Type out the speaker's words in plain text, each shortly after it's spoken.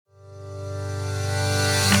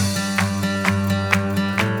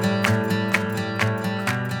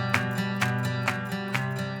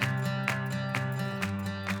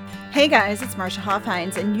Hey guys, it's Marsha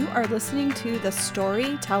Hoffhines, and you are listening to the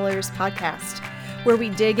Storytellers Podcast, where we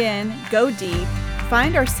dig in, go deep,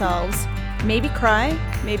 find ourselves, maybe cry,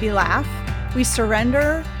 maybe laugh. We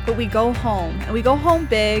surrender, but we go home, and we go home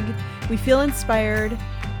big. We feel inspired.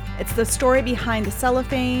 It's the story behind the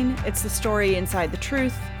cellophane. It's the story inside the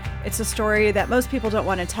truth. It's a story that most people don't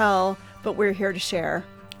want to tell, but we're here to share.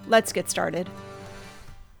 Let's get started.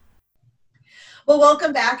 Well,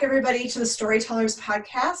 welcome back, everybody, to the Storytellers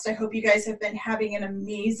Podcast. I hope you guys have been having an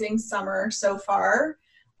amazing summer so far.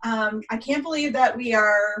 I can't believe that we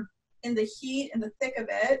are in the heat and the thick of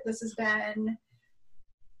it. This has been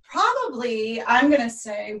probably, I'm going to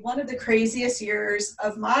say, one of the craziest years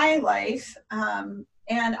of my life. And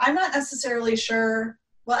I'm not necessarily sure,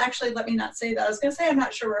 well, actually, let me not say that. I was going to say I'm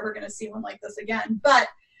not sure we're ever going to see one like this again, but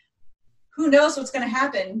who knows what's going to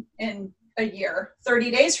happen in a year. 30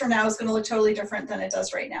 days from now is going to look totally different than it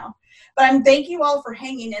does right now. But thank you all for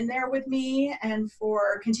hanging in there with me and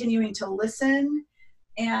for continuing to listen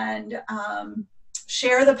and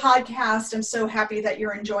share the podcast. I'm so happy that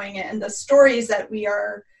you're enjoying it. And the stories that we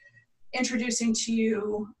are introducing to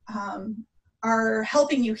you are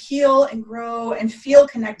helping you heal and grow and feel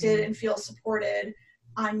connected and feel supported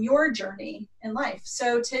on your journey in life.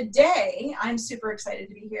 So today, I'm super excited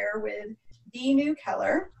to be here with Veenu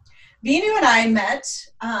Keller. Veenu and I met,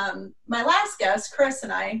 my last guest, Chris,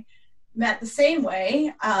 and I met the same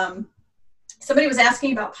way. Somebody was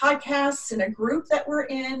asking about podcasts in a group that we're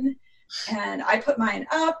in, and I put mine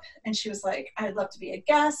up, and she was like, I'd love to be a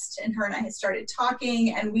guest, and her and I had started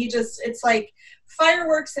talking, and it's like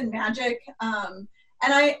fireworks and magic. And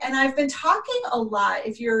I've been talking a lot.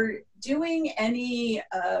 If you're doing any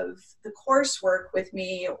of the coursework with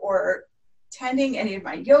me or attending any of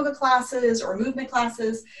my yoga classes or movement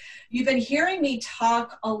classes, you've been hearing me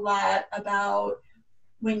talk a lot about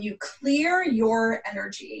when you clear your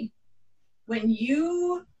energy, when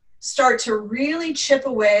you start to really chip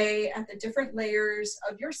away at the different layers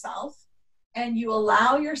of yourself and you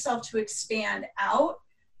allow yourself to expand out,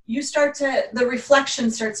 the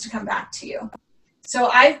reflection starts to come back to you. So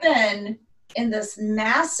I've been in this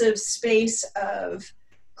massive space of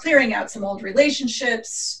clearing out some old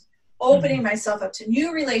relationships, opening myself up to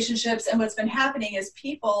new relationships. And what's been happening is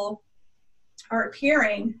people are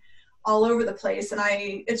appearing all over the place. And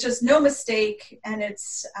it's just no mistake. And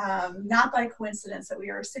it's not by coincidence that we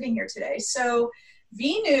are sitting here today. So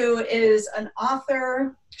Veenu is an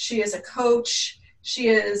author. She is a coach. She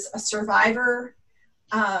is a survivor.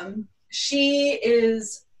 She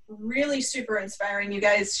is really super inspiring. You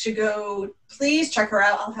guys should go, please check her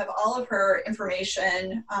out. I'll have all of her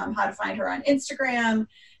information, how to find her on Instagram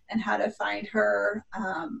and how to find her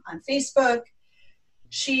on Facebook.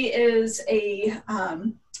 She is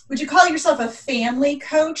would you call yourself a family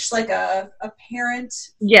coach, like a parent?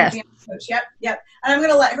 Yes. Family coach? Yep. And I'm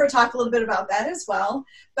going to let her talk a little bit about that as well.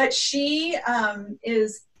 But she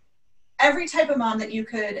is every type of mom that you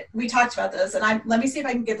could, we talked about this, and let me see if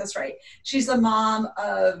I can get this right. She's a mom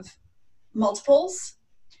of multiples.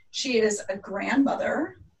 She is a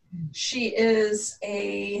grandmother. She is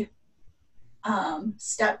a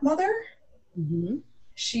stepmother. Mm-hmm.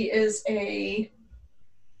 She is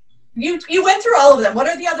you went through all of them. What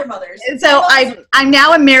are the other mothers? So I'm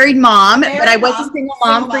now a married mom, but I was a single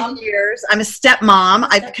mom for years. I'm a stepmom.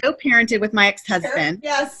 I've co-parented with my ex-husband.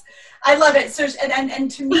 Yes. I love it. So, and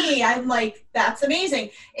to me, I'm like, that's amazing.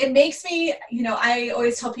 It makes me, I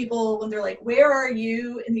always tell people when they're like, where are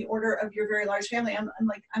you in the order of your very large family? I'm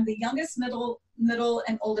like, I'm the youngest, middle,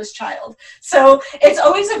 and oldest child. So it's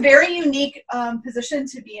always a very unique position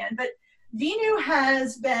to be in. But Veenu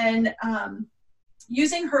has been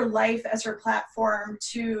using her life as her platform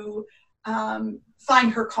to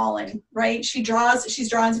find her calling, right? She's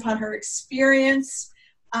drawn upon her experience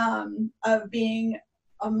of being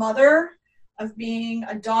a mother, of being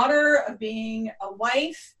a daughter, of being a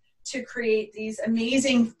wife, to create these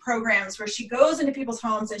amazing programs where she goes into people's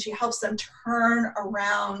homes and she helps them turn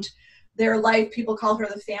around their life. People call her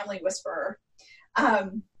the family whisperer.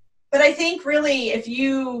 But I think really if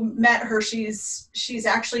you met her, she's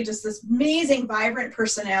actually just this amazing, vibrant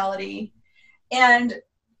personality. And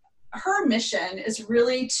her mission is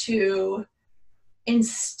really to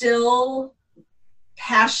instill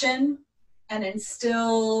passion and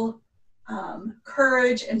instill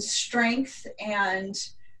courage and strength and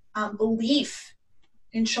belief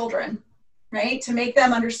in children, right? To make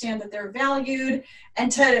them understand that they're valued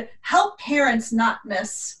and to help parents not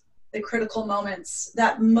miss the critical moments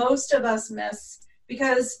that most of us miss,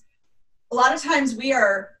 because a lot of times we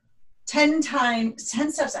are 10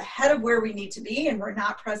 steps ahead of where we need to be and we're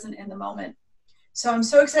not present in the moment. So I'm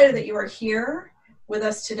so excited that you are here. with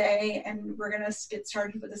us today, and we're going to get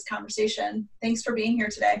started with this conversation. Thanks for being here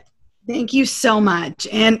today. Thank you so much.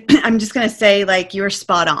 And I'm just going to say, like, you're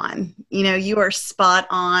spot on. You are spot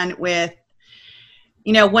on with,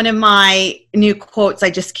 one of my new quotes I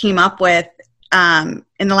just came up with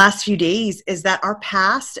in the last few days is that our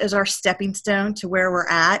past is our stepping stone to where we're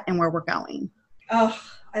at and where we're going. Oh,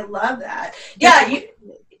 I love that. Yeah.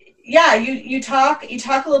 You talk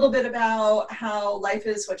a little bit about how life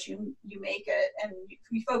is what you make it, and if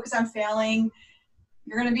you focus on failing,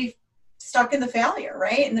 you're going to be stuck in the failure,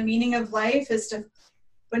 right? And the meaning of life is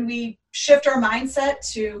when we shift our mindset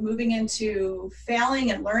to moving into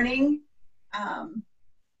failing and learning,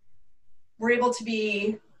 we're able to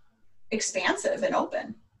be expansive and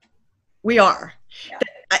open. We are. Yeah.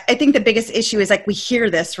 I think the biggest issue is like we hear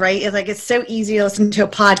this, right? It's like it's so easy to listen to a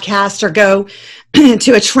podcast or go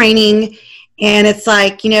to a training, and it's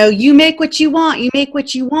like, you make what you want, you make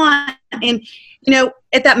what you want. And,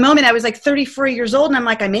 at that moment I was like 34 years old, and I'm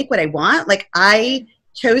like, I make what I want. Like, I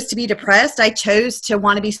chose to be depressed. I chose to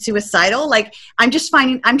want to be suicidal. Like, I'm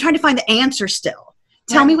trying to find the answer still.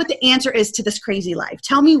 Tell me what the answer is to this crazy life.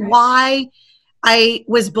 Tell me why I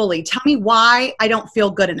was bullied. Tell me why I don't feel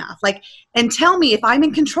good enough. Like, and tell me if I'm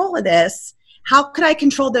in control of this, how could I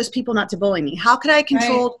control those people not to bully me? How could I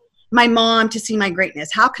control my mom to see my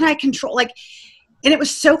greatness? How can I control, and it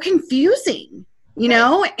was so confusing,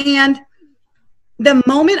 and the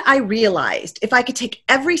moment I realized if I could take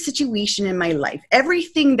every situation in my life,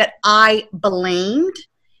 everything that I blamed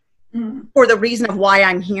for the reason of why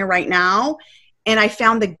I'm here right now, and I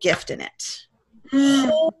found the gift in it.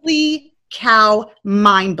 Holy cow,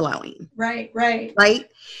 mind-blowing. Right.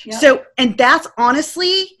 Yep. So, and that's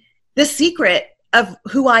honestly the secret of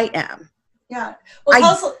who I am. Yeah.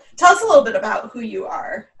 Well, tell us a little bit about who you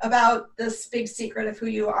are, about this big secret of who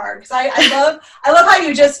you are. Because I love how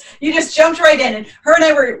you just jumped right in, and her and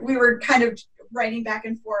I were kind of writing back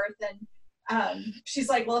and forth, and she's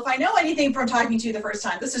like, well, if I know anything from talking to you the first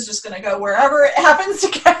time, this is just going to go wherever it happens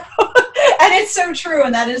to go. And it's so true.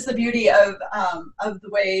 And that is the beauty of the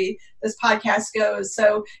way this podcast goes.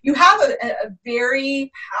 So you have a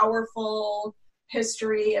very powerful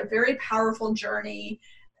history, a very powerful journey.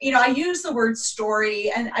 I use the word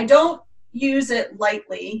story, and I don't use it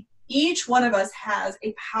lightly. Each one of us has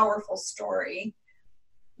a powerful story.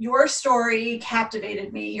 Your story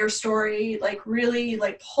captivated me. Your story really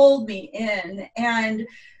pulled me in. And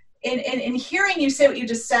in hearing you say what you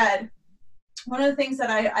just said, one of the things that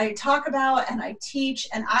I talk about and I teach,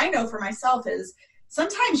 and I know for myself, is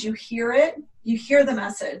sometimes you hear the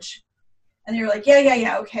message, and you're like,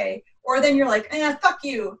 yeah, okay. Or then you're like, fuck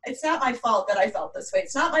you. It's not my fault that I felt this way.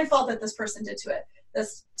 It's not my fault that this person did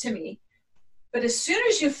this to me. But as soon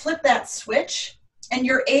as you flip that switch and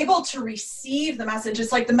you're able to receive the message,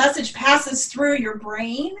 it's like the message passes through your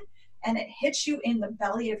brain and it hits you in the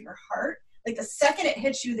belly of your heart. Like the second it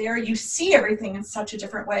hits you there, you see everything in such a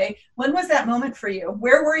different way. When was that moment for you?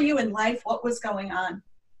 Where were you in life? What was going on?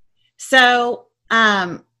 So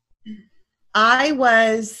I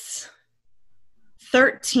was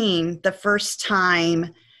 13 the first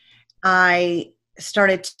time I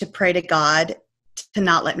started to pray to God to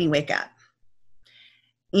not let me wake up.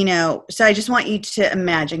 So I just want you to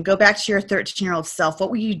imagine, go back to your 13-year-old self. What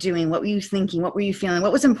were you doing? What were you thinking? What were you feeling?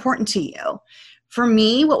 What was important to you? For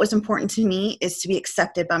me, what was important to me is to be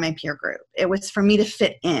accepted by my peer group. It was for me to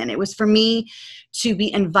fit in. It was for me to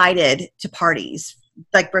be invited to parties,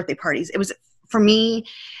 like birthday parties. It was for me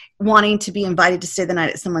wanting to be invited to stay the night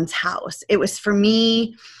at someone's house. It was for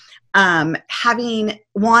me yearning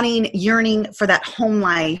for that home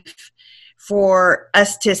life, for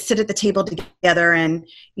us to sit at the table together and,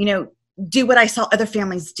 do what I saw other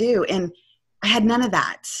families do. And I had none of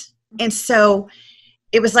that. And so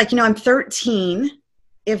it was like, I'm 13.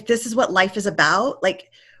 If this is what life is about,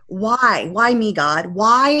 why me, God?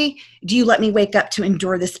 Why do you let me wake up to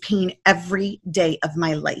endure this pain every day of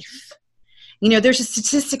my life? There's a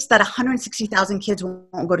statistics that 160,000 kids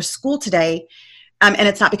won't go to school today. And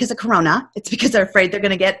it's not because of Corona. It's because they're afraid they're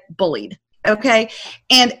going to get bullied. Okay.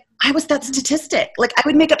 And I was that statistic. I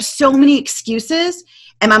would make up so many excuses.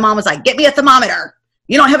 And my mom was like, get me a thermometer.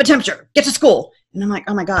 You don't have a temperature. Get to school. And I'm like,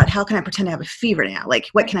 oh my God, how can I pretend to have a fever now?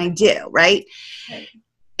 What can I do? Right.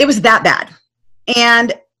 It was that bad.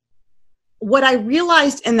 And what I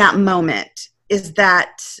realized in that moment is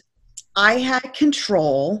that I had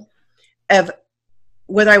control of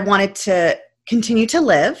whether I wanted to continue to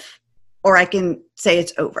live or I can say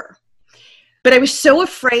it's over. But I was so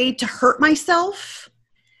afraid to hurt myself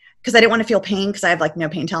because I didn't want to feel pain because I have no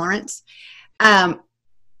pain tolerance,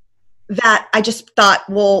 that I just thought,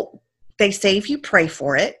 well, they say if you pray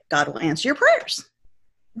for it, God will answer your prayers.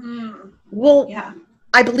 Mm. Well, Yeah.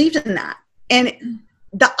 I believed in that. And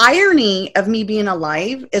the irony of me being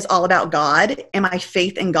alive is all about God and my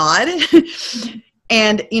faith in God.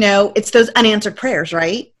 And, you know, it's those unanswered prayers,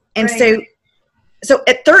 right? And Right. so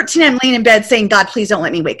at 13, I'm laying in bed saying, God, please don't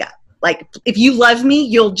let me wake up. Like, if you love me,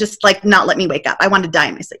 you'll just like not let me wake up. I want to die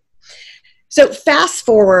in my sleep. So fast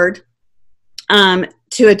forward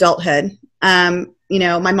to adulthood. You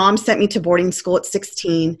know, my mom sent me to boarding school at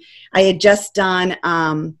 16. I had just done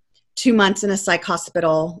 2 months in a psych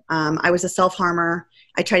hospital. I was a self-harmer.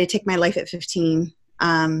 I tried to take my life at 15.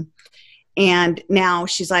 And now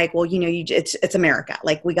she's like, well, you know, it's America.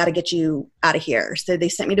 Like, we got to get you out of here. So they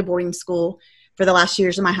sent me to boarding school for the last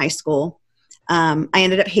years of my high school. I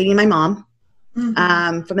ended up hating my mom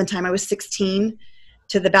from the time I was 16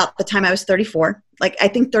 to about the time I was 34. Like, I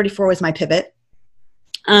think 34 was my pivot.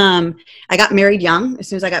 I got married young. As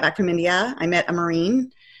soon as I got back from India, I met a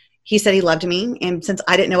Marine. He said he loved me. And since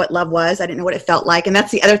I didn't know what love was, I didn't know what it felt like. And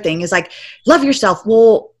that's the other thing is like, love yourself.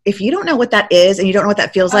 Well, if you don't know what that is and you don't know what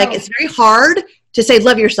that feels like, it's very hard to say,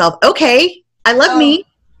 love yourself. Okay, I love me,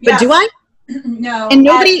 but do I? No. And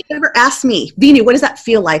nobody ever asked me, Veenu, what does that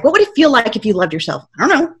feel like? What would it feel like if you loved yourself? I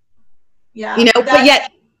don't know. Yeah. You know, but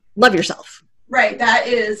yet love yourself. Right. That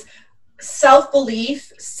is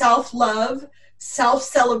self-belief, self-love,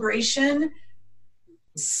 self-celebration.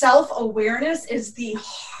 Self-awareness is the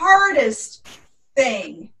hardest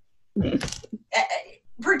thing,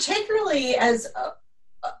 particularly as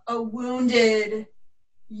a wounded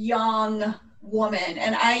young woman.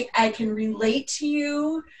 And I can relate to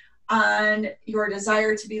you on your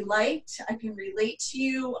desire to be liked. I can relate to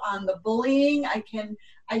you on the bullying. I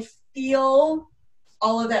feel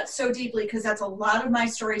all of that so deeply because that's a lot of my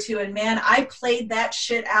story too. And man, I played that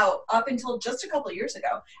shit out up until just a couple of years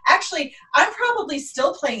ago. Actually, I'm probably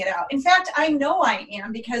still playing it out. In fact, I know I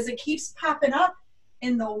am because it keeps popping up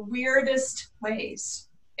in the weirdest ways.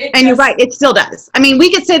 You're right. It still does. I mean,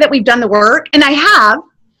 we could say that we've done the work, and I have,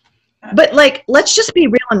 but like, let's just be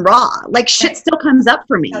real and raw. Like, shit still comes up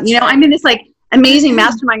for me. You know, I'm in this like amazing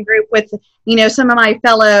mastermind group with, you know, some of my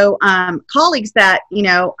fellow colleagues that, you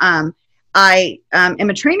know, I am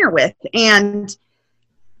a trainer with, and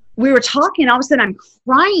we were talking, all of a sudden I'm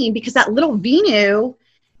crying because that little Veenu,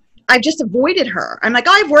 I just avoided her. I'm like,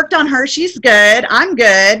 oh, I've worked on her. She's good. I'm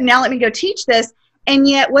good. Now let me go teach this. And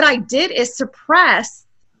yet what I did is suppress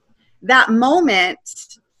that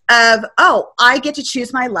moment of, oh, I get to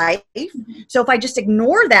choose my life. So if I just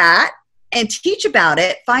ignore that and teach about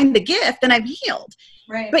it, find the gift, then I've healed.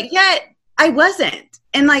 Right. But yet I wasn't.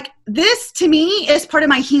 And like, this to me is part of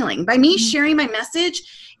my healing by me sharing my message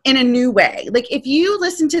in a new way. Like, if you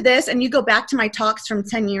listen to this and you go back to my talks from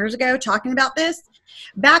 10 years ago talking about this,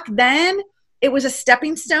 back then it was a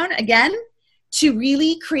stepping stone again to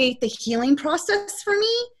really create the healing process for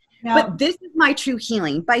me. Yep. But this is my true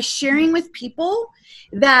healing by sharing with people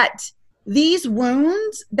that these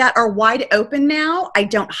wounds that are wide open now, I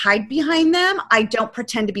don't hide behind them. I don't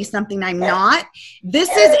pretend to be something I'm not. This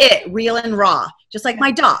is it, real and raw. Just like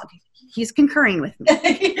my dog. He's concurring with me.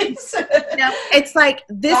 You know, it's like,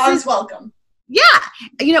 this is welcome. Yeah.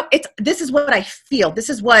 You know, this is what I feel. This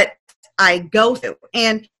is what I go through.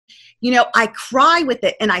 And, you know, I cry with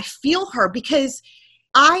it and I feel her because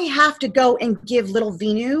I have to go and give little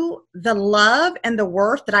Veenu the love and the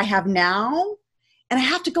worth that I have now. And I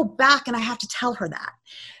have to go back and I have to tell her that.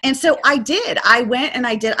 And so I did. I went and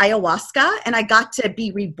I did ayahuasca and I got to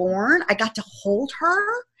be reborn. I got to hold her.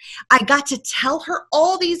 I got to tell her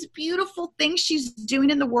all these beautiful things she's doing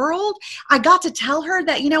in the world. I got to tell her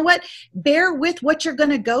that, you know what, bear with what you're going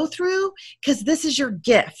to go through because this is your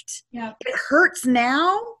gift. Yeah. It hurts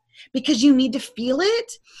now because you need to feel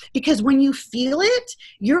it, because when you feel it,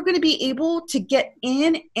 you're going to be able to get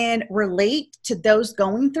in and relate to those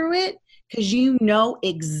going through it. Because you know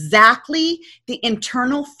exactly the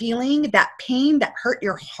internal feeling, that pain that hurt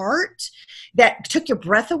your heart, that took your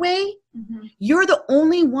breath away. Mm-hmm. You're the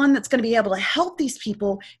only one that's going to be able to help these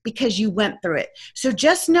people because you went through it. So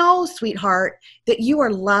just know, sweetheart, that you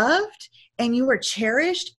are loved and you are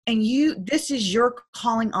cherished, and this is your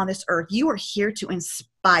calling on this earth. You are here to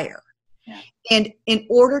inspire. Yeah. And in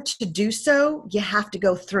order to do so, you have to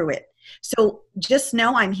go through it. So just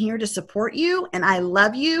know I'm here to support you and I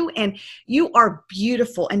love you and you are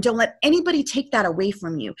beautiful, and don't let anybody take that away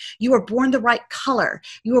from you. You were born the right color.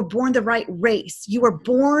 You were born the right race. You were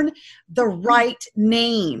born the right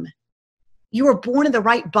name. You were born in the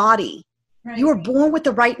right body. Right. You were born with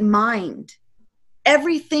the right mind.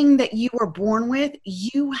 Everything that you were born with,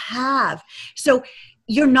 you have. So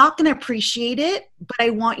you're not going to appreciate it, but I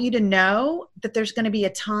want you to know that there's going to be a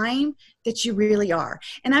time that you really are.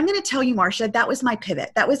 And I'm going to tell you, Marcia, that was my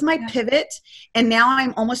pivot. That was my pivot. And now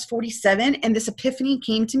I'm almost 47. And this epiphany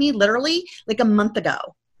came to me literally like a month ago.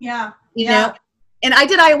 Yeah. You know? And I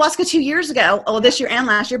did ayahuasca 2 years ago. Oh, this year and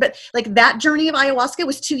last year. But like that journey of ayahuasca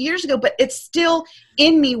was 2 years ago, but it's still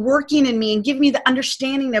in me, working in me and giving me the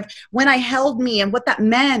understanding of when I held me and what that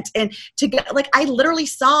meant. And to get, like, I literally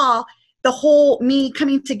saw the whole me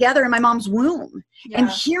coming together in my mom's womb and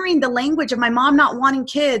hearing the language of my mom not wanting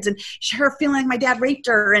kids and her feeling like my dad raped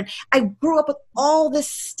her. And I grew up with all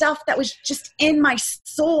this stuff that was just in my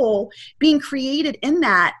soul being created in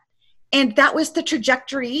that. And that was the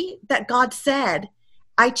trajectory that God said,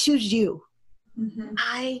 I choose you. Mm-hmm.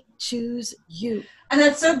 I choose you. And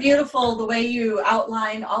that's so beautiful, the way you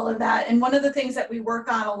outline all of that. And one of the things that we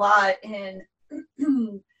work on a lot in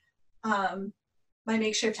my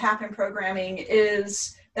makeshift happen programming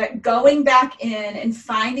is that going back in and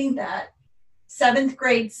finding that 7th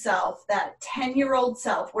grade self, that 10-year-old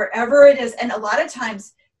self, wherever it is. And a lot of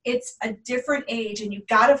times it's a different age, and you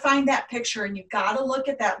got to find that picture, and you got to look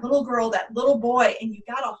at that little girl, that little boy, and you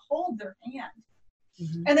got to hold their hand.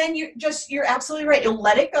 Mm-hmm. And then you're absolutely right. You'll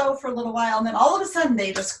let it go for a little while, and then all of a sudden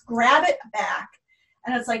they just grab it back.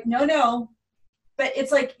 And it's like, no. But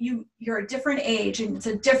it's like you're a different age, and it's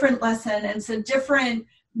a different lesson, and it's a different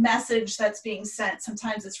message that's being sent.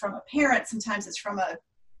 Sometimes it's from a parent, sometimes it's from a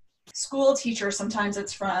school teacher, sometimes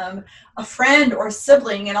it's from a friend or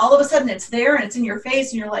sibling, and all of a sudden it's there and it's in your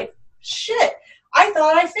face, and you're like, shit, I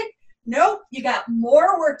thought I fixed. Nope, you got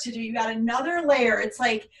more work to do. You got another layer. It's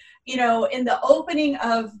like, in the opening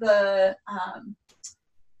of the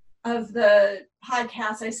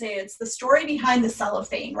podcast, I say it's the story behind the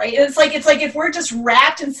cellophane, right? And it's like if we're just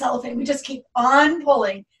wrapped in cellophane, we just keep on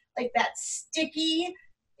pulling, like that sticky.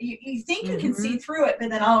 You think you can see through it, but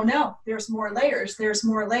then, oh no, there's more layers. There's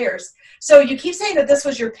more layers. So you keep saying that this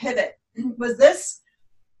was your pivot. Was this,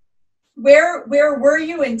 where were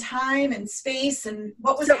you in time and space, and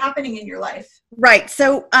what was happening in your life? Right.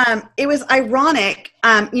 So it was ironic,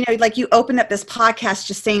 like you opened up this podcast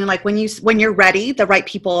just saying, like, when you're ready, the right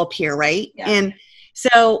people appear, right? Yeah. And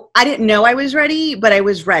so I didn't know I was ready, but I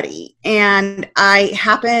was ready. And I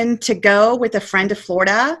happened to go with a friend to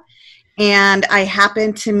Florida, and I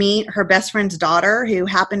happened to meet her best friend's daughter, who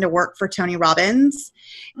happened to work for Tony Robbins.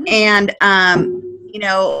 And,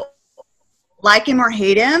 like him or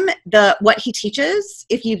hate him, what he teaches,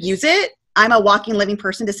 if you use it, I'm a walking, living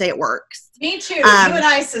person to say it works. Me too. You and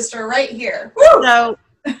I, sister, right here. Woo! So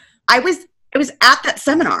I was at that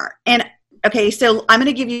seminar, and okay, so I'm going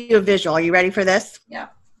to give you a visual. Are you ready for this? Yeah.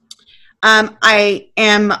 I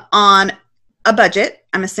am on a budget.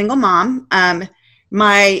 I'm a single mom.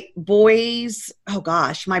 My boys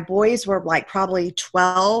were like probably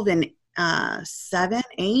 12 and 7,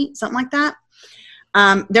 8, something like that.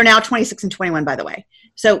 They're now 26 and 21, by the way.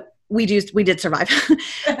 So we did survive.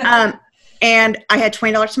 And I had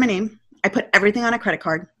 $20 to my name. I put everything on a credit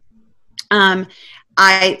card.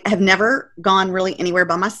 I have never gone really anywhere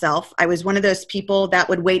by myself. I was one of those people that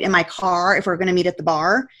would wait in my car if we were going to meet at the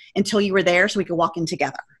bar until you were there so we could walk in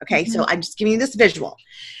together. Okay. Mm-hmm. So I'm just giving you this visual.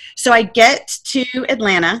 So I get to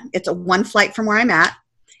Atlanta. It's a 1 flight from where I'm at.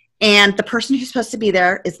 And the person who's supposed to be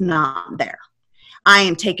there is not there. I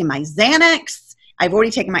am taking my Xanax. I've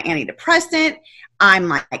already taken my antidepressant. I'm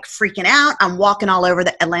like freaking out. I'm walking all over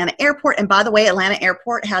the Atlanta airport. And by the way, Atlanta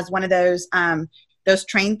airport has one of those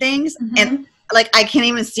train things. Mm-hmm. And like, I can't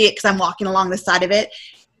even see it because I'm walking along the side of it,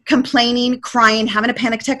 complaining, crying, having a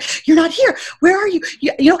panic attack. You're not here. Where are you?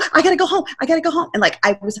 I got to go home. And like,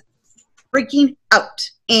 I was freaking out.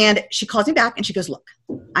 And she calls me back and she goes, look,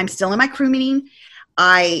 I'm still in my crew meeting.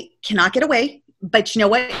 I cannot get away, but you know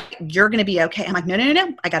what? You're going to be okay. I'm like, no.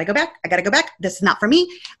 I got to go back. This is not for me.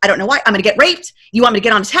 I don't know why. I'm going to get raped. You want me to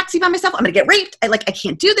get on a taxi by myself? I'm going to get raped. I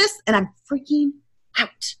can't do this. And I'm freaking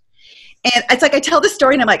out. And it's like, I tell this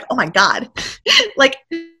story and I'm like, oh my God, like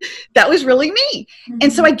that was really me. Mm-hmm.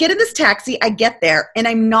 And so I get in this taxi, I get there and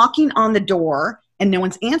I'm knocking on the door and no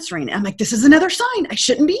one's answering. And I'm like, this is another sign. I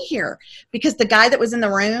shouldn't be here because the guy that was in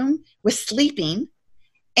the room was sleeping.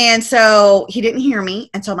 And so he didn't hear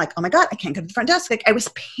me. And so I'm like, oh my God, I can't go to the front desk. Like I was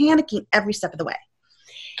panicking every step of the way.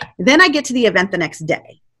 Then I get to the event the next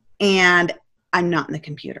day and I'm not in the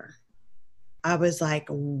computer. I was like,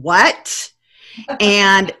 what?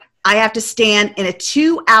 And I have to stand in a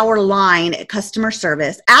 2-hour line at customer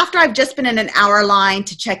service after I've just been in an hour line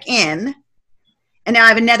to check in. And now I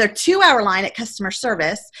have another 2-hour line at customer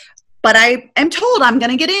service, but I am told I'm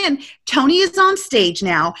going to get in. Tony is on stage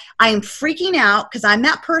now. I am freaking out because I'm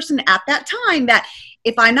that person at that time that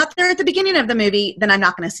if I'm not there at the beginning of the movie, then I'm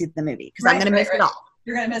not going to see the movie because I'm going to miss it all.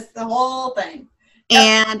 You're going to miss the whole thing.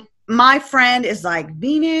 And my friend is like,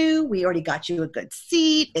 Veenu, we already got you a good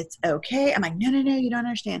seat. It's okay. I'm like, no, you don't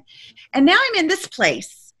understand. And now I'm in this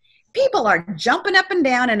place. People are jumping up and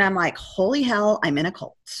down, and I'm like, holy hell, I'm in a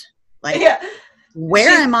cult. Like, where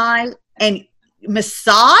am I? And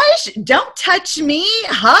massage? Don't touch me.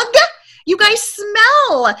 Hug? You guys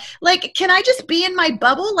smell. Like, can I just be in my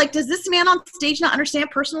bubble? Like, does this man on stage not understand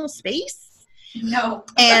personal space? No.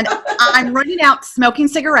 And I'm running out smoking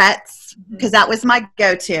cigarettes because that was my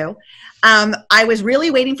go-to. I was really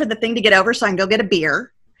waiting for the thing to get over so I can go get a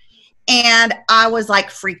beer. And I was like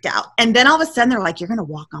freaked out. And then all of a sudden they're like, you're going to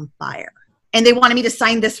walk on fire. And they wanted me to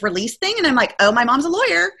sign this release thing. And I'm like, oh, my mom's a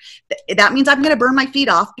lawyer. That means I'm going to burn my feet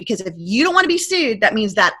off, because if you don't want to be sued, that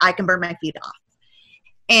means that I can burn my feet off.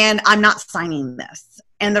 And I'm not signing this.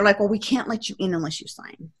 And they're like, well, we can't let you in unless you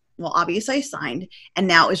sign. Well, obviously I signed, and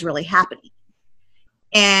now it was really happening.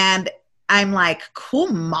 And I'm like, cool,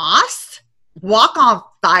 moss? Walk on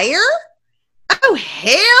fire? Oh,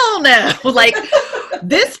 hell no. Like,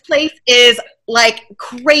 this place is like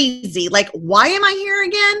crazy. Like, why am I here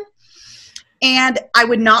again? And I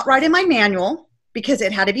would not write in my manual because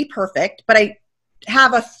it had to be perfect, but I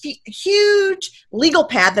have a huge legal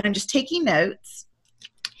pad that I'm just taking notes.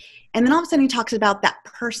 And then all of a sudden he talks about that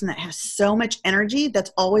person that has so much energy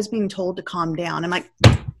that's always being told to calm down. I'm like,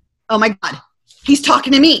 oh my God, he's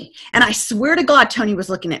talking to me. And I swear to God, Tony was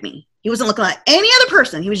looking at me. He wasn't looking at any other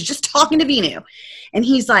person. He was just talking to Veenu. And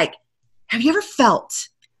he's like, have you ever felt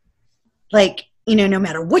like, no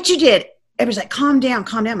matter what you did, everybody's like, calm down,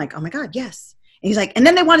 calm down. I'm like, oh my God, yes. And he's like, and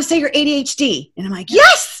then they want to say you're ADHD. And I'm like,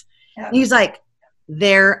 yes. Yeah. And he's like,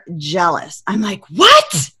 they're jealous. I'm like,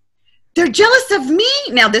 what? They're jealous of me.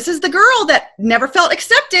 Now, this is the girl that never felt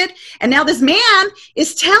accepted. And now this man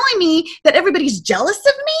is telling me that everybody's jealous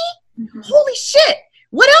of me. Mm-hmm. Holy shit.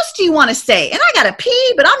 What else do you want to say? And I got to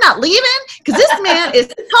pee, but I'm not leaving because this man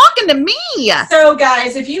is talking to me. So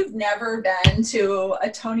guys, if you've never been to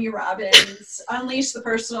a Tony Robbins Unleash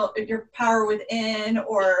Your Power Within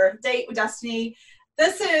or Date with Destiny,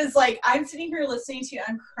 this is like, I'm sitting here listening to you.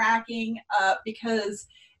 I'm cracking up because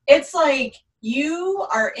it's like you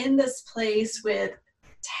are in this place with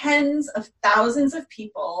tens of thousands of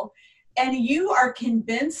people, and you are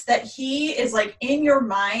convinced that he is like in your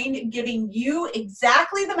mind giving you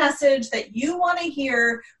exactly the message that you want to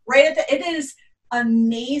hear right at it is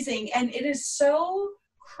amazing. And it is so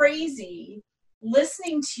crazy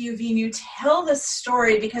listening to you, Veenu, tell this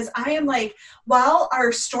story, because I am like, while our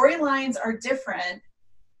storylines are different,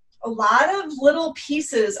 a lot of little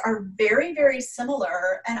pieces are very, very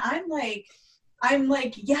similar. And I'm like,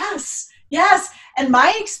 yes. And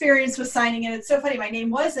my experience with signing in, it's so funny. My name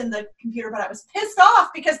was in the computer, but I was pissed off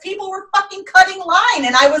because people were fucking cutting line.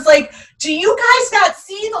 And I was like, do you guys not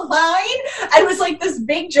see the line? I was like, this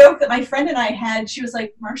big joke that my friend and I had. She was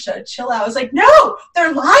like, Marsha, chill out. I was like, no,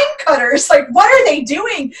 they're line cutters. Like, what are they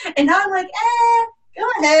doing? And now I'm like, go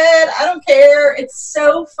ahead. I don't care. It's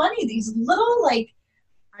so funny. These little like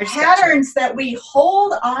patterns that we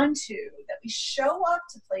hold on to, that we show up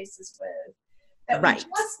to places with. That we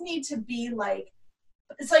just need to be like,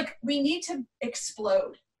 it's like we need to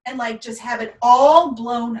explode and like just have it all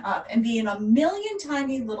blown up and be in a million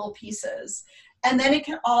tiny little pieces. And then it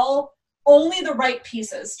can all, only the right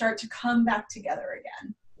pieces start to come back together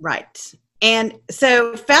again. Right. And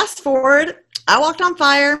so fast forward, I walked on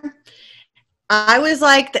fire. I was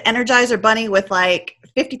like the Energizer bunny with like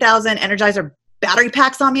 50,000 Energizer battery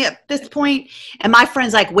packs on me at this point. And my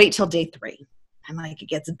friend's like, wait till day 3. I'm like, it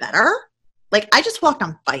gets better. Like, I just walked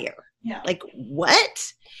on fire. Yeah. Like,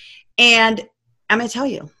 what? And I'm going to tell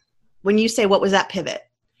you, when you say, what was that pivot?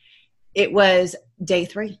 It was day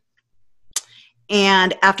 3.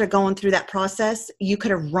 And after going through that process, you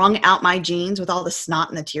could have wrung out my jeans with all the snot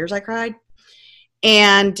and the tears I cried.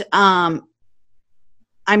 And I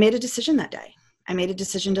made a decision that day. I made a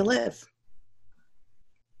decision to live.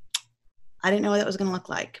 I didn't know what that was going to look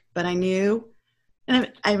like, but I knew,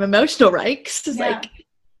 and I'm emotional, right? Because it's like,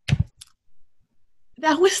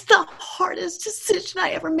 that was the hardest decision I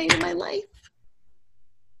ever made in my life.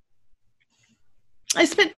 I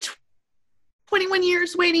spent 21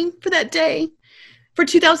 years waiting for that day for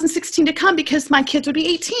 2016 to come because my kids would be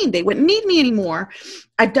 18. They wouldn't need me anymore.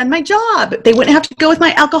 I've done my job. They wouldn't have to go with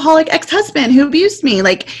my alcoholic ex-husband who abused me.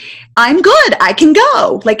 Like, I'm good. I can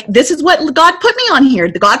go. Like, this is what God put me on here.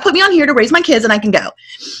 God put me on here to raise my kids and I can go.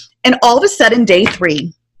 And all of a sudden, day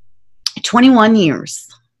 3, 21 years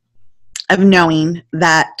of knowing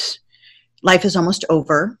that life is almost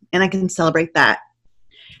over and I can celebrate that,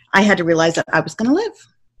 I had to realize that I was going to live.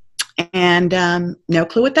 And no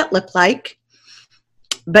clue what that looked like.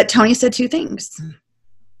 But Tony said two things.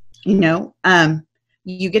 You know,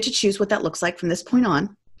 you get to choose what that looks like from this point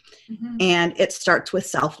on. Mm-hmm. And it starts with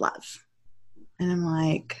self-love. And I'm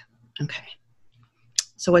like, okay,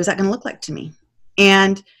 so what is that going to look like to me?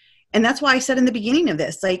 And that's why I said in the beginning of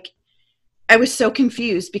this, like, I was so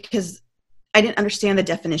confused because I didn't understand the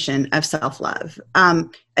definition of self-love. I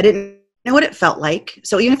didn't know what it felt like.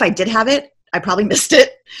 So even if I did have it, I probably missed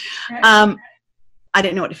it. I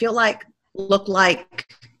didn't know what it felt like, looked like,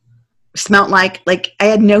 smelt like I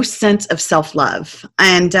had no sense of self-love.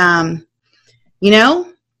 And, you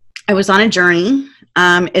know, I was on a journey.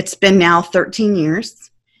 It's been now 13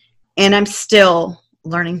 years and I'm still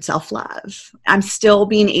learning self-love. I'm still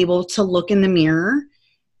being able to look in the mirror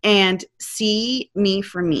and see me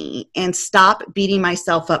for me and stop beating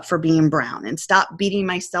myself up for being brown and stop beating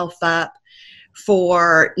myself up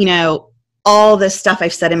for, you know, all the stuff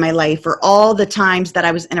I've said in my life or all the times that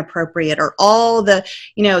I was inappropriate or all the,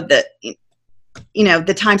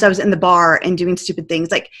 the times I was in the bar and doing stupid things.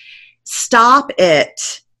 Like, stop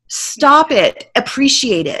it,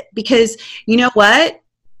 appreciate it. Because you know what?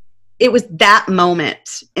 It was that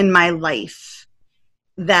moment in my life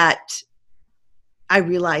that I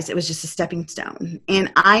realized it was just a stepping stone.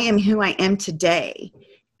 And I am who I am today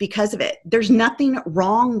because of it. There's nothing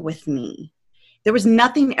wrong with me. There was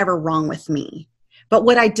nothing ever wrong with me. But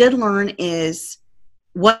what I did learn is,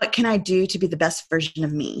 what can I do to be the best version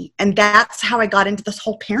of me? And that's how I got into this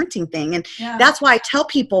whole parenting thing. And that's why I tell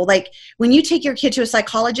people, like, when you take your kid to a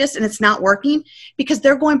psychologist and it's not working, because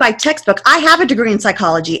they're going by textbook. I have a degree in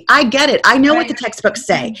psychology. I get it. I know what the textbooks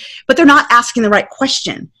say, but they're not asking the right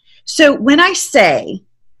question. So when I say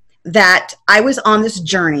that I was on this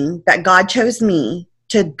journey that God chose me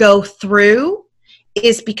to go through,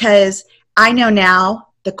 is because I know now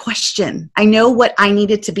the question. I know what I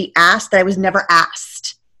needed to be asked that I was never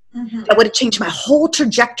asked. Mm-hmm. That would have changed my whole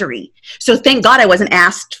trajectory. So thank God I wasn't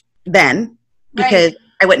asked then, because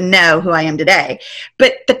I wouldn't know who I am today.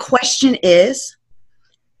 But the question is,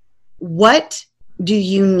 what do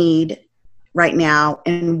you need right now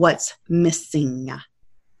and what's missing?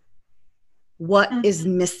 What is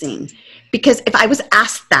missing? Because if I was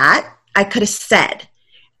asked that, I could have said,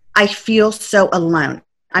 I feel so alone.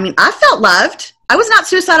 I mean, I felt loved. I was not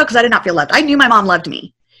suicidal because I did not feel loved. I knew my mom loved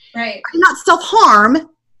me. Right. I did not self-harm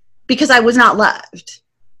because I was not loved.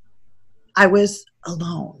 I was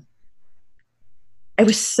alone. I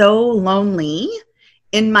was so lonely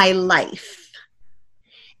in my life.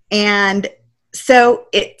 And so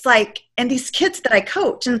it's like, and these kids that I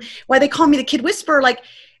coach, and why they call me the kid whisperer, like,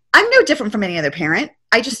 I'm no different from any other parent.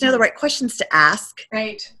 I just know the right questions to ask.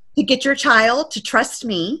 Right. To get your child to trust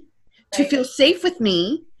me, to feel safe with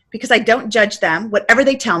me, because I don't judge them, whatever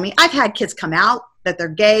they tell me. I've had kids come out that they're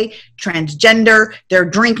gay, transgender, they're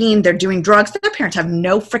drinking, they're doing drugs. Their parents have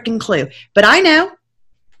no freaking clue. But I know.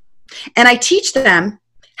 And I teach them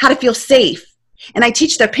how to feel safe. And I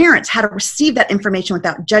teach their parents how to receive that information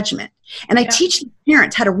without judgment. And I teach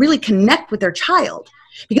parents how to really connect with their child.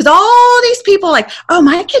 Because all these people like, oh,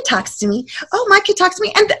 my kid talks to me. Oh, my kid talks to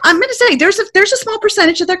me. And I'm going to say there's a small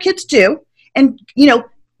percentage of their kids do. And, you know,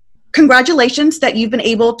 congratulations that you've been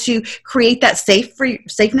able to create that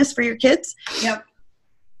safeness for your kids. Yep.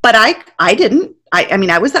 But I didn't. I mean,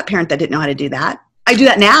 I was that parent that didn't know how to do that. I do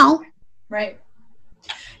that now. Right.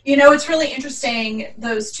 You know, it's really interesting,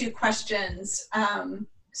 those two questions.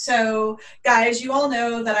 So guys, you all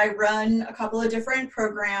know that I run a couple of different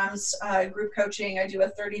programs, group coaching. I do a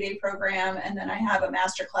 30-day program, and then I have a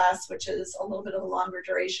masterclass, which is a little bit of a longer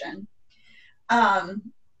duration.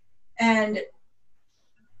 And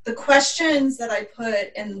the questions that I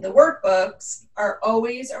put in the workbooks are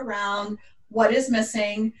always around what is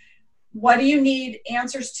missing, what do you need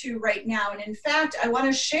answers to right now? And in fact, I want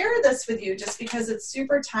to share this with you just because it's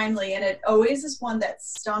super timely, and it always is one that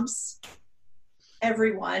stumps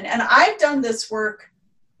everyone. And I've done this work,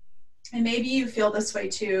 and maybe you feel this way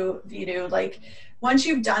too, Veenu. Like, once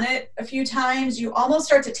you've done it a few times, you almost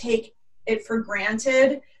start to take it for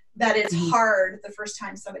granted that it's hard the first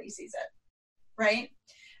time somebody sees it, right?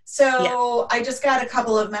 So I just got a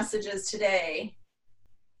couple of messages today,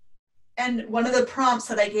 and one of the prompts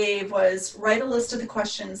that I gave was, write a list of the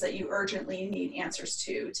questions that you urgently need answers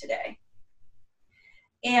to today.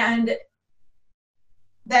 And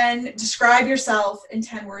then describe yourself in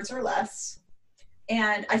 10 words or less.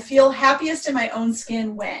 And I feel happiest in my own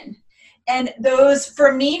skin when. And those,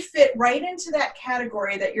 for me, fit right into that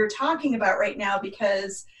category that you're talking about right now,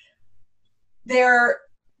 because they're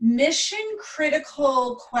mission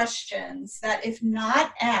critical questions that, if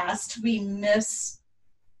not asked, we miss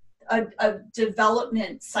a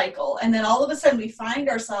development cycle. And then all of a sudden we find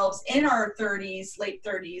ourselves in our 30s, late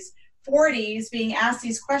 30s, 40s being asked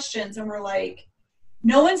these questions. And we're like,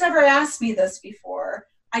 no one's ever asked me this before.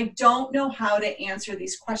 I don't know how to answer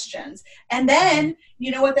these questions. And then,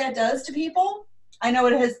 you know what that does to people? I know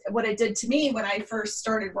what it did to me when I first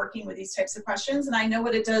started working with these types of questions. And I know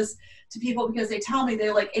what it does to people because they tell me,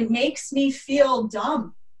 they're like, it makes me feel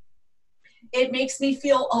dumb. It makes me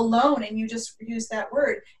feel alone. And you just use that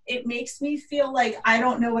word. It makes me feel like I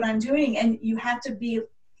don't know what I'm doing. And you have to be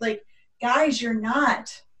like, guys, you're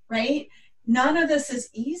not, right? None of this is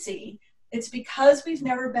easy. It's because we've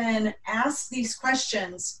never been asked these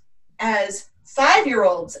questions as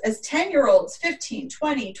 5-year-olds, as 10-year-olds, 15,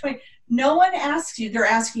 20. No one asks you. They're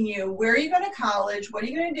asking you, where are you going to college? What are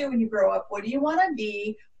you going to do when you grow up? What do you want to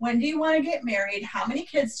be? When do you want to get married? How many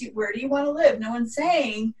kids where do you want to live? No one's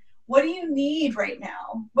saying, what do you need right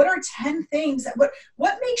now? What are 10 things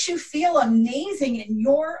what makes you feel amazing in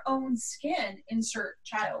your own skin? Insert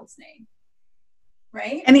child's name.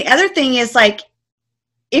 Right? And the other thing is, like,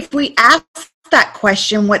 if we ask that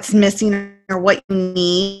question, what's missing or what you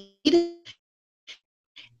need,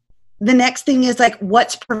 the next thing is like,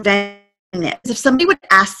 what's preventing it? If somebody would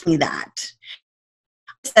ask me that,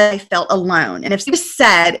 I felt alone. And if somebody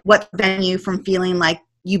said, what's preventing you from feeling like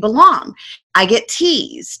you belong? I get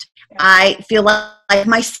teased. Yeah. I feel like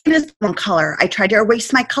my skin is one color. I tried to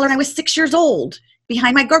erase my color when I was 6 years old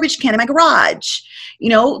behind my garbage can in my garage,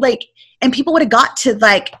 like, and people would have got to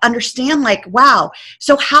like understand, like, wow,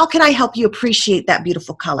 so how can I help you appreciate that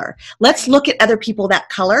beautiful color? Let's look at other people that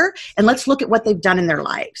color and let's look at what they've done in their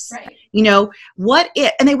lives. Right. What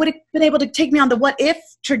if, and they would have been able to take me on the what if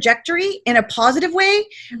trajectory in a positive way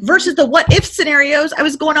versus the what if scenarios I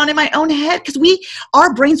was going on in my own head. Because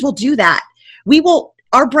our brains will do that.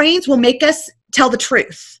 Our brains will make us tell the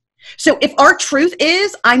truth. So if our truth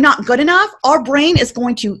is, I'm not good enough, our brain is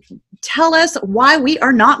going to tell us why we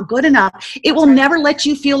are not good enough. It will never let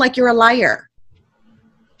you feel like you're a liar.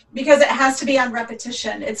 Because it has to be on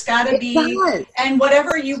repetition. It's got to be, and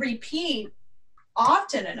whatever you repeat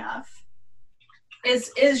often enough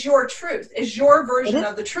is your truth, is your version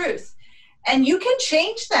of the truth. And you can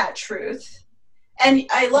change that truth. And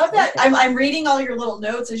I love that. I'm reading all your little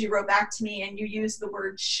notes as you wrote back to me, and you use the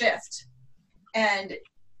word shift. And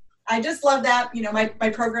I just love that. My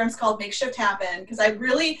program's called Make Shift Happen because I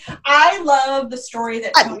love the story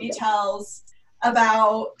that Tony tells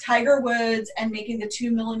about Tiger Woods and making the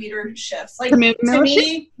 2 millimeter shifts. Like, to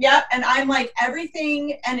me, yeah. And I'm like,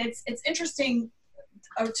 everything, and it's interesting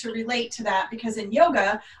to relate to that because in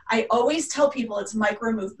yoga, I always tell people it's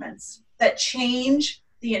micro movements that change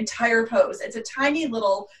the entire pose. It's a tiny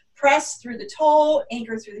little press through the toe,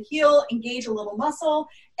 anchor through the heel, engage a little muscle,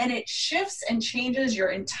 and it shifts and changes your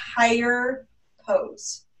entire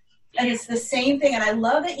pose. And it's the same thing. And I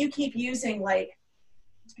love that you keep using, like,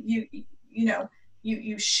 you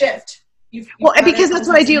shift. Well, because that's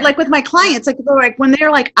what I do, like with my clients, like when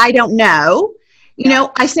they're like, I don't know,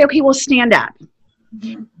 I say, okay, well, stand up.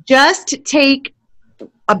 Mm-hmm. Just take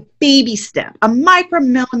a baby step, a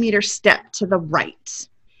micromillimeter step to the right.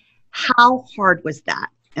 How hard was that?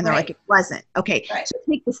 And they're like, it wasn't. Okay, so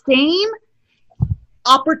take the same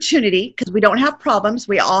opportunity, because we don't have problems.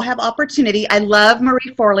 We all have opportunity. I love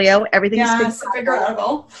Marie Forleo. Everything's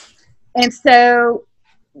figure-outable. And so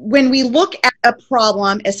when we look at a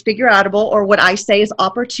problem as figure-outable, or what I say is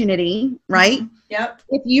opportunity, right? Mm-hmm. Yep.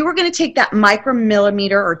 If you were going to take that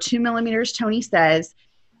micromillimeter or 2 millimeters, Tony says,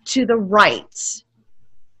 to the right,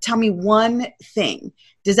 tell me one thing.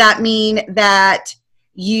 Does that mean that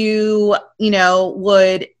you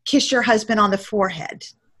would kiss your husband on the forehead?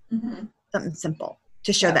 Mm-hmm. Something simple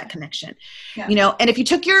to show that connection. Yeah. And if you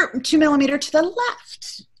took your 2 millimeter to the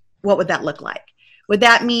left, what would that look like? Would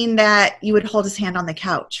that mean that you would hold his hand on the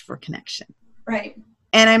couch for connection? Right.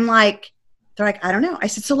 And they're like, I don't know. I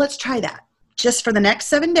said, so let's try that. Just for the next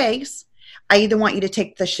 7 days, I either want you to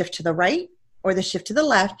take the shift to the right or the shift to the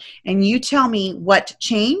left, and you tell me what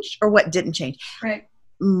changed or what didn't change. Right.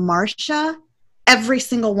 Marcia, every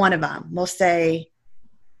single one of them will say,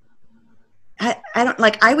 I don't,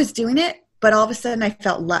 like, I was doing it, but all of a sudden I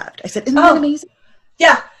felt loved. I said, isn't that amazing?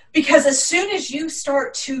 Yeah, because as soon as you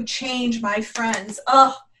start to change, my friends,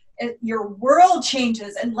 your world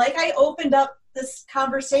changes. And like I opened up this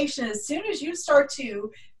conversation, as soon as you start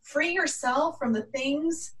to free yourself from the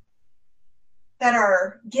things that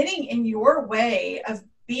are getting in your way of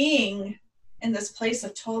being in this place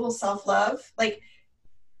of total self-love, like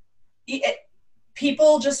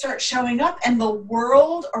people just start showing up and the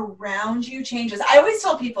world around you changes. I always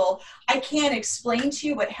tell people, I can't explain to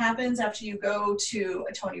you what happens after you go to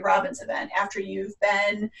a Tony Robbins event, after you've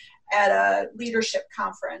been at a leadership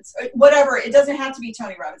conference, whatever. It doesn't have to be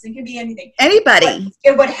Tony Robbins. It can be anything. Anybody.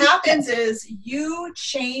 What happens is you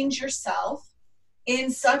change yourself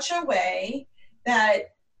in such a way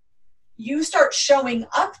that you start showing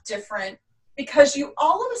up different, because you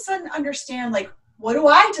all of a sudden understand, like, what do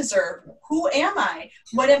I deserve? Who am I?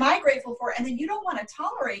 What am I grateful for? And then you don't want to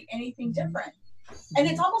tolerate anything different. And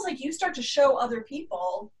it's almost like you start to show other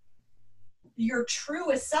people your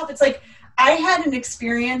truest self. It's like, I had an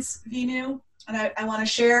experience, Veenu, and I want to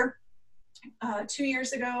share. 2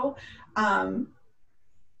 years ago,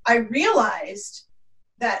 I realized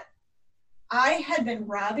that I had been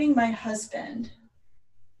robbing my husband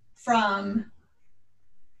from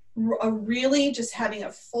really just having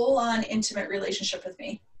a full-on intimate relationship with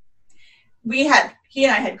me. He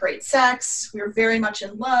and I had great sex. We were very much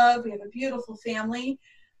in love. We have a beautiful family.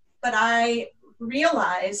 But I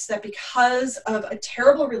realized that because of a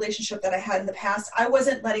terrible relationship that I had in the past, I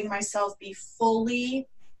wasn't letting myself be fully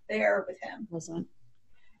there with him. Wasn't.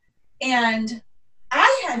 And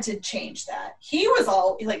I had to change that. He was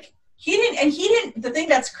all like, the thing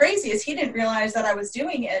that's crazy is he didn't realize that I was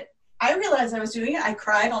doing it. I realized I was doing it. I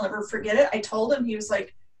cried. I'll never forget it. I told him. He was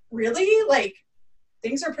like, really? Like,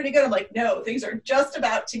 things are pretty good. I'm like, no, things are just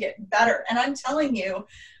about to get better. And I'm telling you,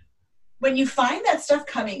 when you find that stuff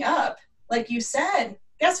coming up, like you said,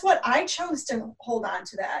 guess what? I chose to hold on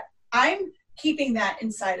to that. I'm keeping that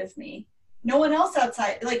inside of me. No one else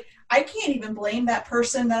outside. Like, I can't even blame that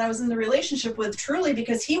person that I was in the relationship with, truly,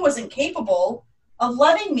 because he wasn't capable of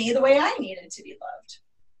loving me the way I needed to be loved.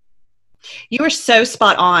 You are so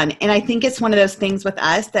spot on. And I think it's one of those things with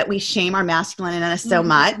us that we shame our masculine in us so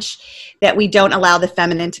much that we don't allow the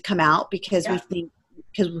feminine to come out, because we think,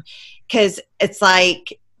 because it's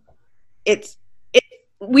like,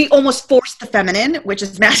 we almost force the feminine, which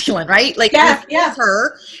is masculine, right? Like, we force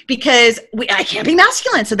her because I can't be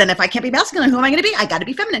masculine. So then if I can't be masculine, who am I going to be? I got to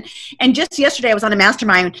be feminine. And just yesterday I was on a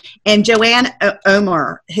mastermind, and Joanne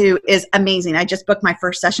Omer, who is amazing. I just booked my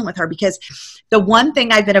first session with her, because the one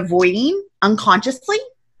thing I've been avoiding unconsciously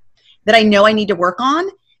that I know I need to work on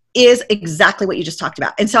is exactly what you just talked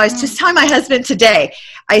about. And so I was just telling my husband today,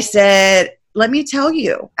 I said, let me tell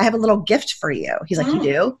you, I have a little gift for you. He's like, you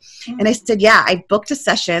do? And I said, yeah, I booked a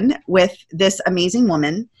session with this amazing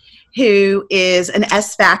woman who is an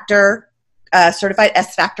S-Factor, certified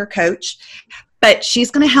S-Factor coach, but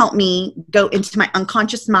she's going to help me go into my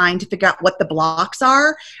unconscious mind to figure out what the blocks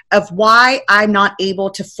are of why I'm not able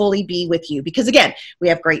to fully be with you. Because again, we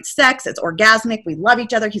have great sex. It's orgasmic. We love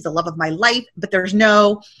each other. He's the love of my life, but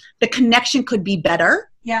the connection could be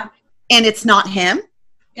better. Yeah. And it's not him.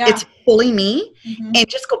 Yeah. It's fully me. And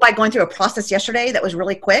just by going through a process yesterday that was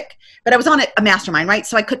really quick, but I was on a mastermind, right?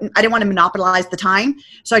 So I didn't want to monopolize the time.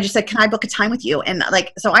 So I just said, can I book a time with you? And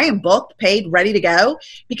so I am booked, paid, ready to go,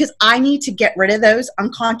 because I need to get rid of those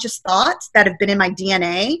unconscious thoughts that have been in my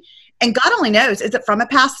DNA. And God only knows, is it from a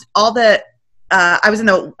past, I was in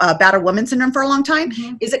the battered woman syndrome for a long time.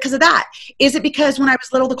 Is it because of that? Is it because when I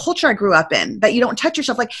was little, the culture I grew up in, that you don't touch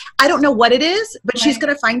yourself? Like, I don't know what it is, but she's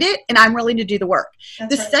going to find it, and I'm willing to do the work.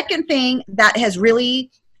 That's the second thing that has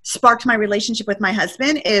really sparked my relationship with my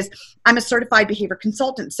husband is I'm a certified behavior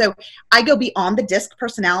consultant. So I go beyond the DISC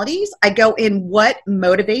personalities. I go in what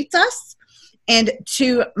motivates us. And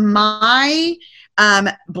to my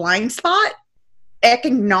blind spot,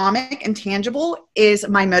 economic and tangible is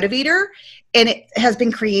my motivator. And it has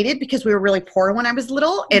been created because we were really poor when I was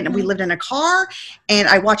little, and we lived in a car, and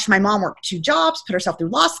I watched my mom work 2 jobs, put herself through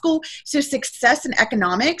law school. So success in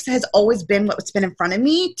economics has always been what's been in front of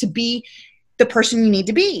me to be the person you need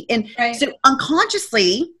to be. And so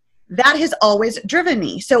unconsciously, that has always driven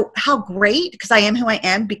me. So how great, because I am who I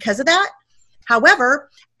am because of that. However,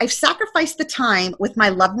 I've sacrificed the time with my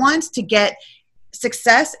loved ones to get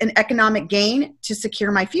success and economic gain to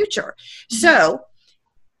secure my future. So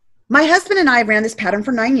my husband and I ran this pattern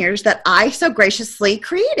for 9 years that I so graciously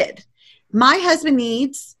created. My husband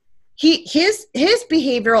needs, his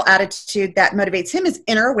behavioral attitude that motivates him is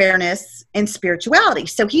inner awareness and spirituality.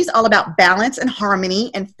 So he's all about balance and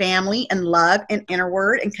harmony and family and love and inner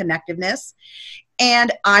word and connectiveness.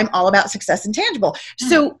 And I'm all about success and tangible.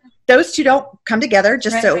 So those two don't come together.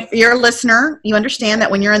 Just so you're a listener, you understand that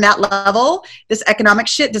when you're in that level, this economic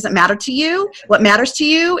shit doesn't matter to you. What matters to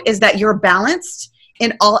you is that you're balanced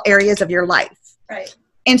in all areas of your life. Right.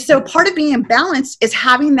 And so part of being balanced is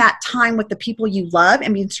having that time with the people you love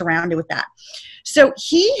and being surrounded with that. So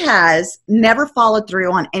he has never followed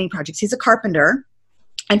through on any projects. He's a carpenter.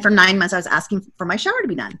 And for 9 months, I was asking for my shower to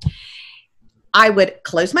be done. I would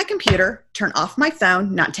close my computer, turn off my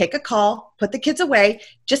phone, not take a call, put the kids away,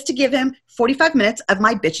 just to give him 45 minutes of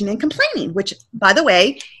my bitching and complaining, which, by the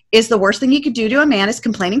way, is the worst thing you could do to a man, is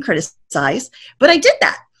complain and criticize. But I did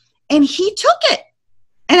that. And he took it.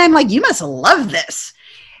 And I'm like, you must love this.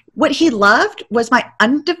 What he loved was my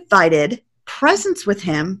undivided presence with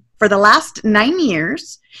him for the last 9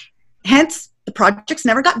 years. Hence, the projects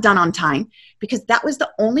never got done on time, because that was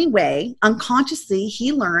the only way, unconsciously,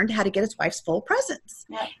 he learned how to get his wife's full presence.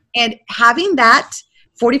 Yep. And having that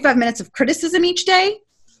 45 minutes of criticism each day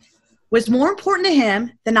was more important to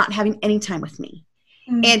him than not having any time with me.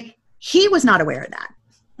 Mm-hmm. And he was not aware of that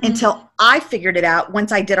until I figured it out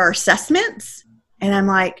once I did our assessments. And I'm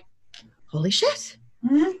like, holy shit,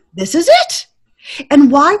 this is it.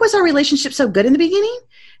 And why was our relationship so good in the beginning?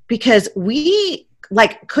 Because we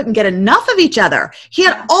couldn't get enough of each other. He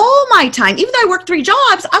had all my time. Even though I worked 3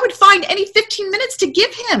 jobs, I would find any 15 minutes to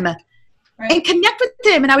give him and connect with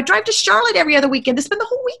him. And I would drive to Charlotte every other weekend to spend the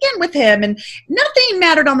whole weekend with him. And nothing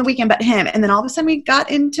mattered on the weekend but him. And then all of a sudden we got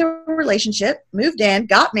into a relationship, moved in,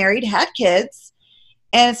 got married, had kids.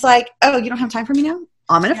 And it's like, oh, you don't have time for me now?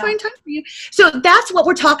 I'm going to find time for you. So that's what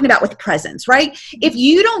we're talking about with presence, right? If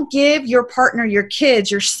you don't give your partner, your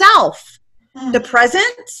kids, yourself the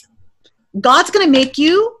presence, God's going to make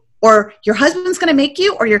you, or your husband's going to make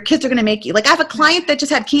you, or your kids are going to make you. Like, I have a client that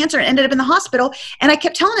just had cancer and ended up in the hospital. And I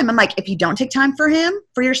kept telling him, I'm like, if you don't take time for him,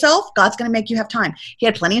 for yourself, God's going to make you have time. He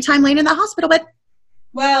had plenty of time laying in the hospital bed.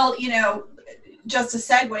 Well, just a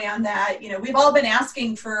segue on that, we've all been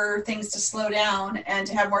asking for things to slow down and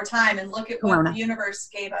to have more time, and look at what the universe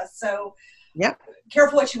gave us. So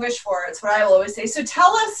careful what you wish for. It's what I will always say. So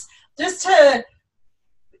tell us, just to,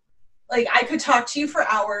 I could talk to you for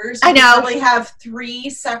hours. I know. We probably have 3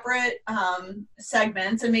 separate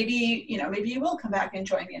segments, and maybe you will come back and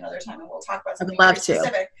join me another time, and we'll talk about something very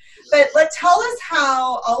specific. But tell us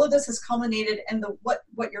how all of this has culminated, and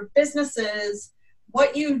what your business is,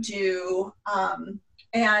 what you do,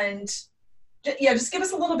 and just give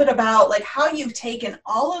us a little bit about how you've taken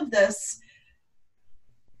all of this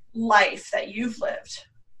life that you've lived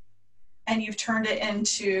and you've turned it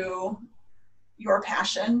into your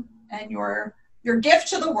passion and your gift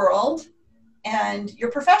to the world and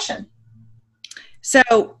your profession.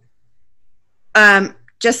 So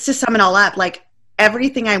just to sum it all up,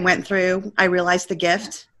 everything I went through, I realized the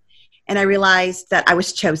gift, and I realized that I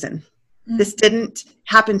was chosen. This didn't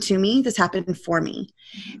happen to me. This happened for me.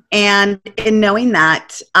 And in knowing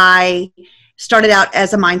that, I started out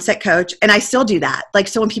as a mindset coach, and I still do that.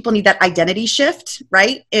 So when people need that identity shift,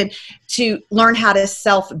 right? And to learn how to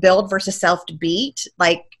self-build versus self-beat,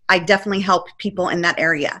 I definitely help people in that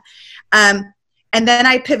area. And then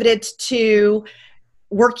I pivoted to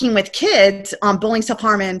working with kids on bullying,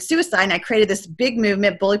 self-harm, and suicide. And I created this big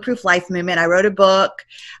movement, Bully-Proof Life movement. I wrote a book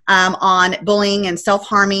on bullying and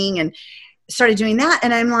self-harming and started doing that.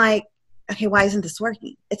 And I'm like, okay, why isn't this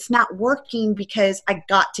working? It's not working because I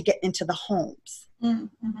got to get into the homes.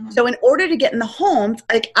 Mm-hmm. So in order to get in the homes,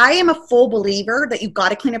 I am a full believer that you've got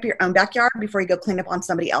to clean up your own backyard before you go clean up on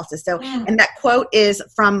somebody else's. So, and that quote is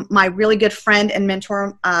from my really good friend and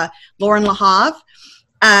mentor, Lauren LaHave.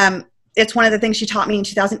 It's one of the things she taught me in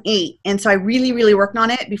 2008. And so I really, really worked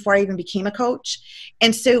on it before I even became a coach.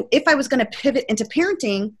 And so if I was going to pivot into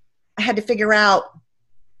parenting, I had to figure out,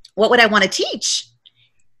 what would I want to teach?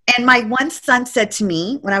 And my one son said to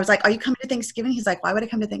me when I was like, are you coming to Thanksgiving? He's like, why would I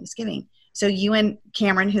come to Thanksgiving? So you and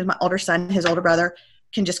Cameron, who's my older son, his older brother,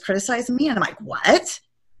 can just criticize me? And I'm like, what?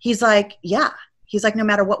 He's like, yeah. He's like, no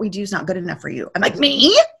matter what we do is not good enough for you. I'm like,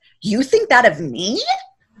 me? You think that of me?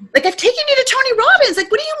 I've taken you to Tony Robbins.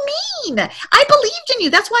 What do you mean? I believed in you.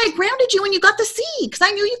 That's why I grounded you when you got the C, because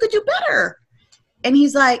I knew you could do better. And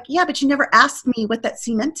he's like, yeah, but you never asked me what that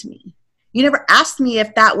C meant to me. You never asked me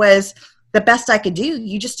if that was the best I could do.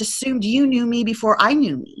 You just assumed you knew me before I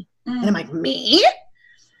knew me. And I'm like, me?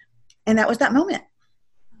 And that was that moment.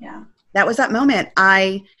 Yeah. That was that moment.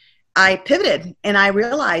 I pivoted, and I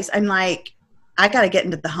realized, I'm like, I got to get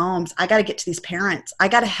into the homes. I got to get to these parents. I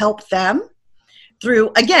got to help them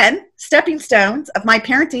through, again, stepping stones of my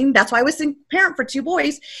parenting. That's why I was a parent for 2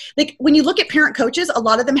 boys. When you look at parent coaches, a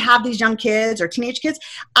lot of them have these young kids or teenage kids.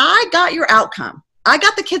 I got your outcome. I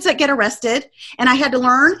got the kids that get arrested, and I had to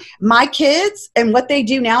learn my kids and what they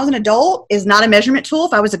do now as an adult is not a measurement tool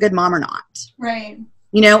if I was a good mom or not. Right.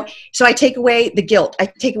 So I take away the guilt. I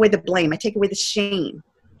take away the blame. I take away the shame.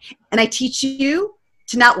 And I teach you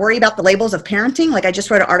to not worry about the labels of parenting. I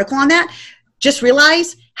just wrote an article on that. just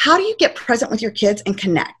realize, how do you get present with your kids and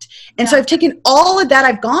connect? And so I've taken all of that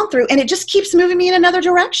I've gone through, and it just keeps moving me in another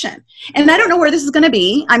direction. And I don't know where this is going to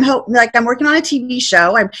be. I'm working on a TV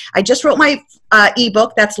show. I just wrote my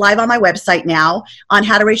ebook that's live on my website now on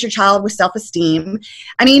how to raise your child with self-esteem.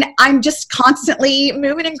 I mean, I'm just constantly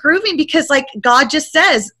moving and grooving because like God just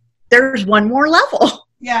says, there's one more level.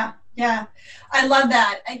 Yeah. Yeah. I love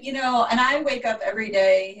that. And I wake up every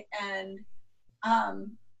day and,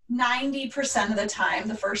 90% of the time,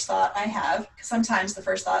 the first thought I have, sometimes the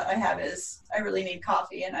first thought I have is I really need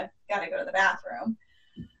coffee and I've got to go to the bathroom.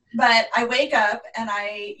 But I wake up and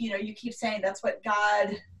you keep saying that's what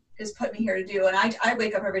God has put me here to do. And I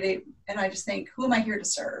wake up every day and I just think, who am I here to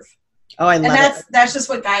serve? Oh, I love it. That's just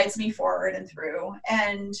what guides me forward and through.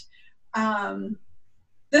 And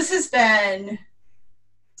this has been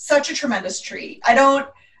such a tremendous treat.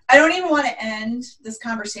 I don't even want to end this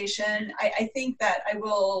conversation. I think that I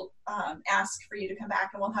will ask for you to come back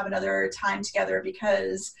and we'll have another time together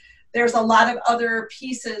because there's a lot of other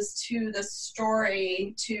pieces to the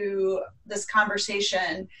story, to this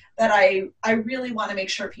conversation that I really want to make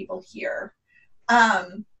sure people hear.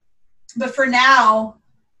 But for now,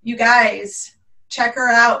 you guys, check her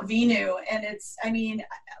out, Veenu. And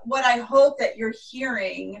what I hope that you're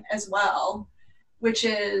hearing as well, which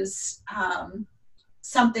is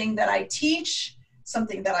something that I teach,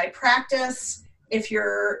 something that I practice. If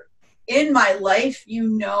you're in my life, you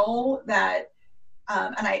know that,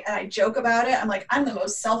 and I joke about it. I'm like, I'm the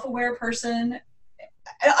most self-aware person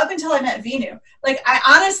up until I met Veenu. Like, I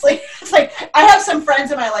honestly, it's like, I have some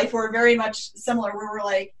friends in my life who are very much similar, where we're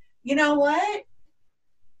like, you know what?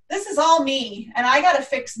 This is all me, and I got to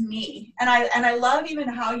fix me. And I love even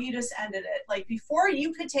how you just ended it. Like, before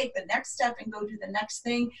you could take the next step and go do the next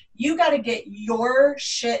thing, you got to get your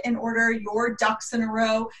shit in order, your ducks in a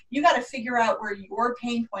row. You got to figure out where your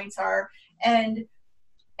pain points are. And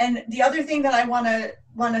the other thing that I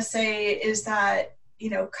want to say is that,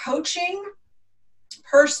 coaching,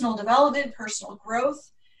 personal development, personal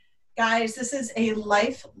growth, guys, this is a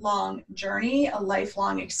lifelong journey, a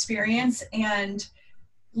lifelong experience. And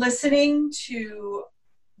listening to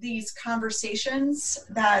these conversations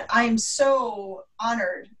that I'm so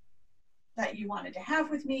honored that you wanted to have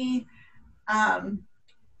with me.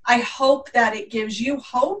 I hope that it gives you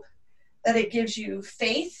hope, that it gives you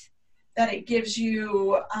faith, that it gives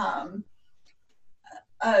you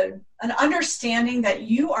an understanding that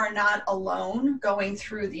you are not alone going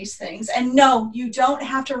through these things. And no, you don't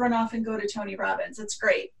have to run off and go to Tony Robbins. It's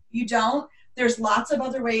great. You don't. There's lots of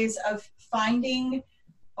other ways of finding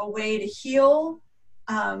a way to heal.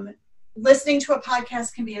 Listening to a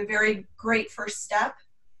podcast can be a very great first step,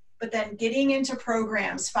 but then getting into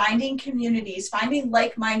programs, finding communities, finding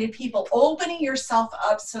like-minded people, opening yourself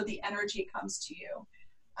up so the energy comes to you,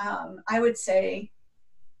 I would say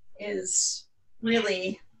is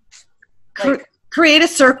really create a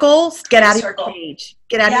circle, get out of your cage.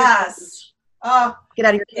 Get out of your cage. Get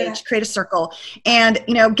out of your cage, create a circle, and,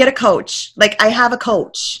 get a coach. Like, I have a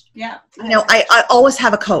coach. Yeah. I always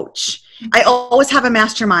have a coach. I always have a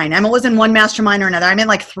mastermind. I'm always in one mastermind or another. I'm in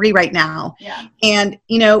like 3 right now. Yeah. And,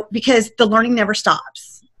 because the learning never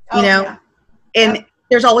stops, Yeah. And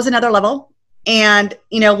there's always another level. And,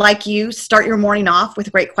 like you start your morning off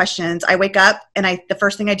with great questions. I wake up and the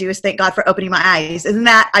first thing I do is thank God for opening my eyes. Isn't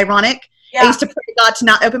that ironic? Yeah. I used to pray to God to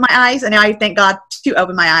not open my eyes, and now I thank God to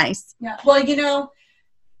open my eyes. Yeah. Well,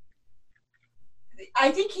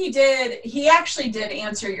 I think he actually did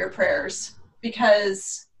answer your prayers,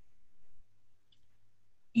 because,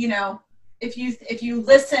 if you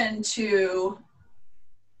listen to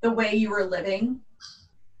the way you were living,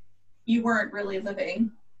 you weren't really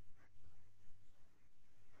living.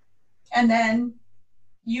 And then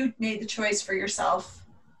you made the choice for yourself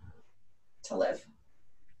to live.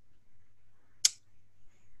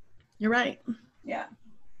 You're right. Yeah.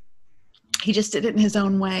 He just did it in his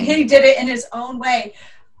own way. He did it in his own way.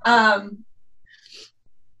 I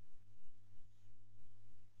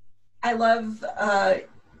love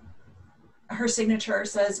her signature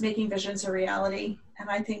says, making visions a reality. And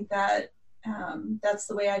I think that that's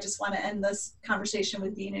the way I just want to end this conversation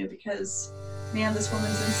with Veenu, because, man, this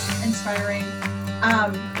woman's inspiring.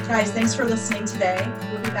 Guys, thanks for listening today.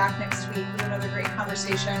 We'll be back next week with another great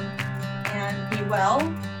conversation. And be well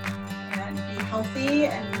and be healthy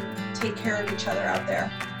and take care of each other out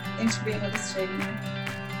there. Thanks for being with us today,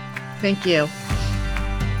 Veenu. Thank you.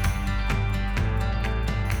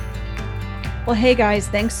 Well, hey guys,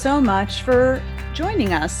 thanks so much for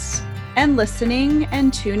joining us and listening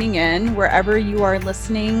and tuning in wherever you are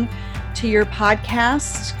listening to your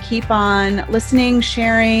podcast. Keep on listening,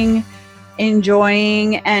 sharing,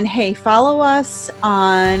 enjoying. And hey, follow us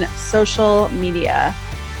on social media.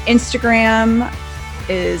 Instagram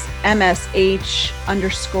is MSH_shift.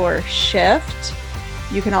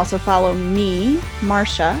 You can also follow me,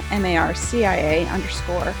 Marcia, MARCIA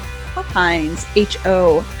 _ Hoffhines,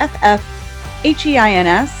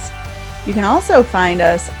 HOFFHEINS. You can also find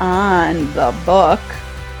us on the book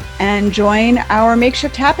and join our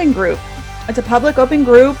makeshift tapping group. It's a public open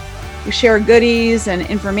group. We share goodies and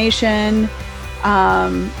information.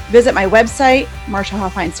 Visit my website,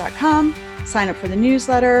 marciahoffhines.com, sign up for the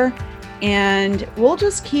newsletter, and we'll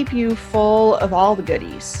just keep you full of all the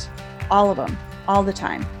goodies, all of them, all the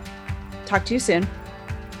time. Talk to you soon.